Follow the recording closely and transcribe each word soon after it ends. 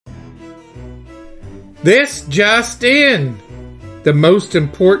This just in. The most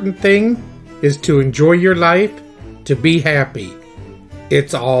important thing is to enjoy your life, to be happy.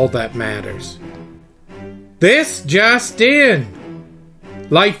 It's all that matters. This just in.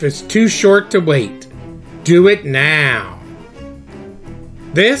 Life is too short to wait. Do it now.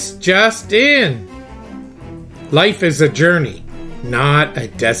 This just in. Life is a journey, not a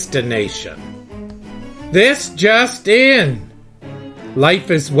destination. This just in.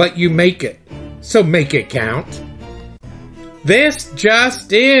 Life is what you make it, so make it count. This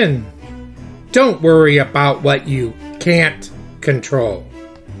just in. Don't worry about what you can't control.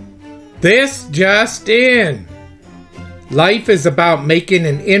 This just in. Life is about making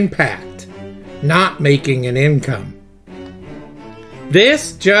an impact, not making an income.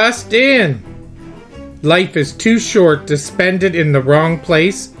 This just in. Life is too short to spend it in the wrong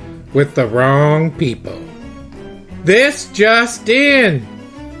place with the wrong people. This just in.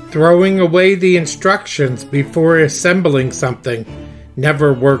 Throwing away the instructions before assembling something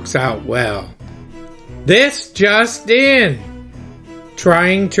never works out well. This just in.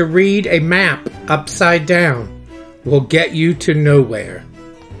 Trying to read a map upside down will get you to nowhere.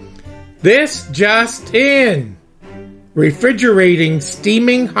 This just in. Refrigerating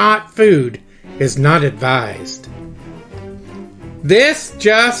steaming hot food is not advised. This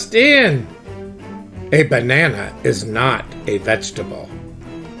just in. A banana is not a vegetable.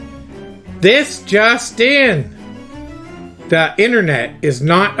 This just in. The internet is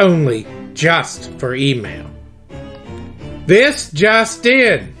not only just for email. This just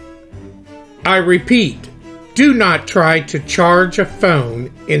in. I repeat, do not try to charge a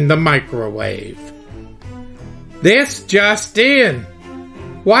phone in the microwave. This just in.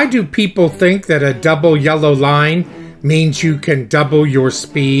 Why do people think that a double yellow line means you can double your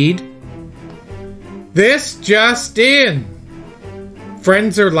speed? This just in.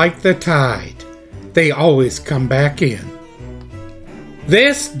 Friends are like the tide. They always come back in.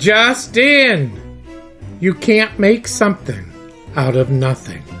 This just in. You can't make something out of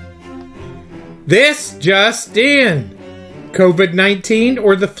nothing. This just in. COVID-19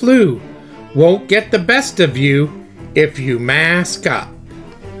 or the flu won't get the best of you if you mask up.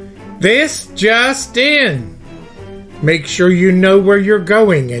 This just in. Make sure you know where you're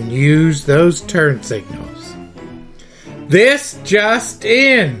going and use those turn signals. This just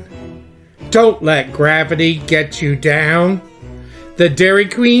in. Don't let gravity get you down. The Dairy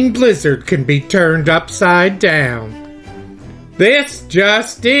Queen blizzard can be turned upside down. This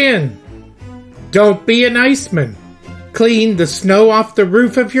just in. Don't be an iceman. Clean the snow off the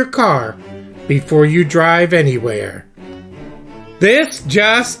roof of your car before you drive anywhere. This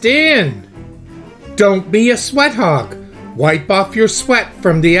just in. Don't be a sweat hog. Wipe off your sweat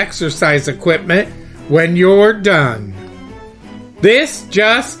from the exercise equipment when you're done. This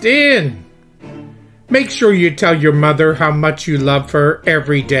just in. Make sure you tell your mother how much you love her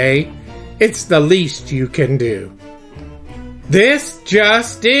every day. It's the least you can do. This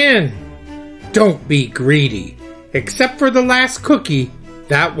just in. Don't be greedy. Except for the last cookie.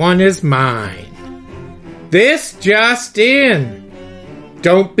 That one is mine. This just in.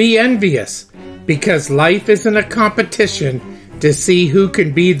 Don't be envious, because life isn't a competition to see who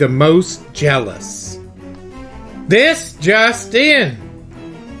can be the most jealous. This just in.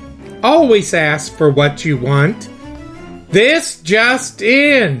 Always ask for what you want. This just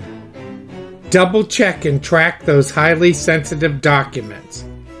in. Double check and track those highly sensitive documents.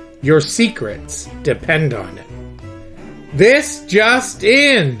 Your secrets depend on it. This just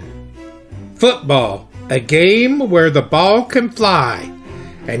in. Football, a game where the ball can fly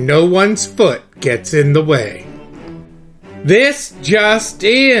and no one's foot gets in the way. This just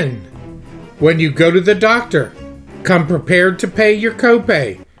in. When you go to the doctor, come prepared to pay your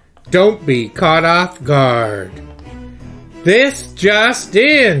copay. Don't be caught off guard. This just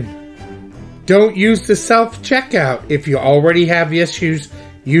in. Don't use the self-checkout if you already have issues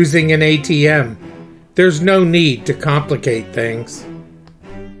using an ATM. There's no need to complicate things.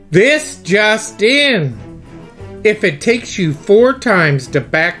 This just in. If it takes you 4 times to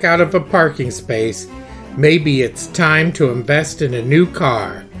back out of a parking space, maybe it's time to invest in a new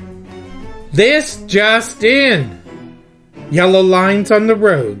car. This just in. Yellow lines on the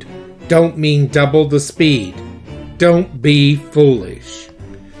road don't mean double the speed. Don't be foolish.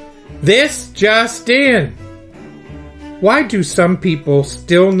 This just in. Why do some people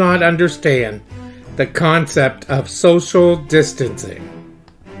still not understand the concept of social distancing?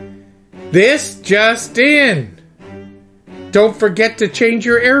 This just in. Don't forget to change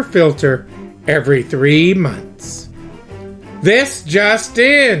your air filter every 3 months. This just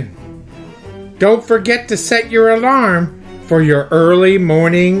in. Don't forget to set your alarm for your early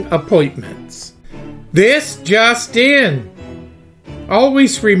morning appointments. This just in.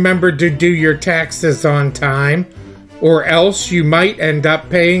 Always remember to do your taxes on time, or else you might end up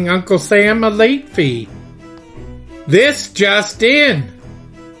paying Uncle Sam a late fee. This just in.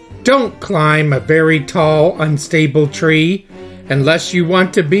 Don't climb a very tall, unstable tree unless you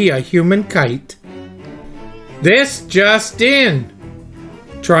want to be a human kite. This just in.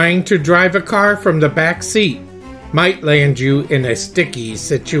 Trying to drive a car from the back seat might land you in a sticky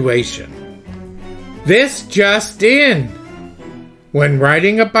situation. This just in. When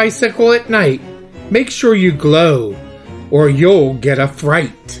riding a bicycle at night, make sure you glow or you'll get a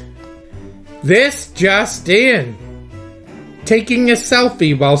fright. This just in. Taking a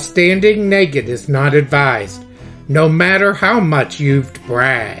selfie while standing naked is not advised, no matter how much you've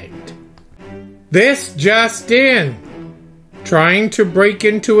bragged. This just in. Trying to break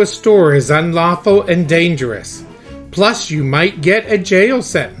into a store is unlawful and dangerous. Plus, you might get a jail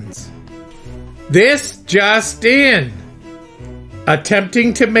sentence. This just in.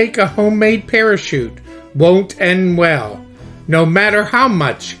 Attempting to make a homemade parachute won't end well, no matter how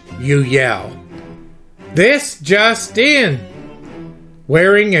much you yell. This just in.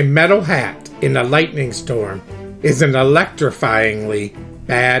 Wearing a metal hat in a lightning storm is an electrifyingly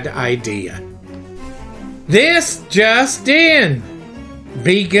bad idea. This just in.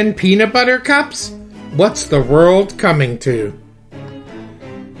 Vegan peanut butter cups? What's the world coming to?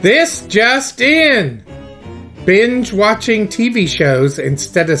 This just in. Binge watching TV shows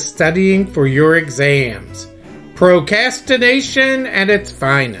instead of studying for your exams. Procrastination at its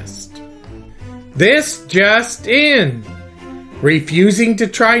finest. This just in. Refusing to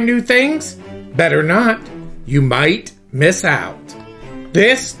try new things? Better not. You might miss out.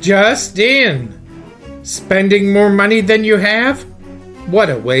 This just in. Spending more money than you have?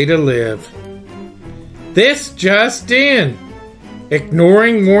 What a way to live. This just in.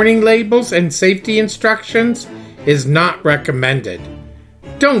 Ignoring warning labels and safety instructions is not recommended.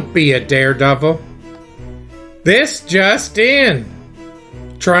 Don't be a daredevil. This just in.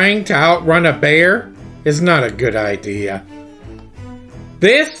 Trying to outrun a bear is not a good idea.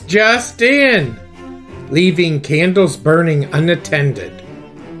 This just in. Leaving candles burning unattended.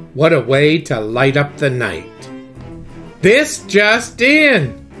 What a way to light up the night. This just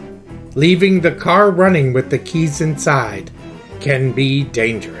in. Leaving the car running with the keys inside can be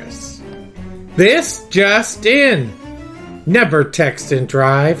dangerous. This just in. Never text and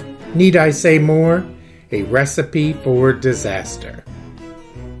drive. Need I say more? A recipe for disaster.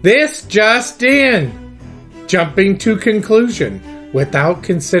 This just in. Jumping to conclusion without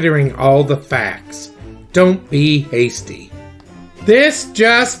considering all the facts. Don't be hasty. This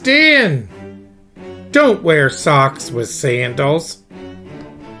just in. Don't wear socks with sandals.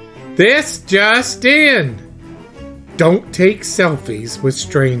 This just in. Don't take selfies with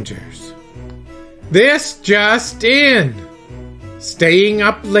strangers. This just in. Staying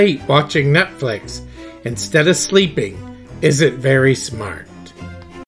up late watching Netflix instead of sleeping isn't very smart.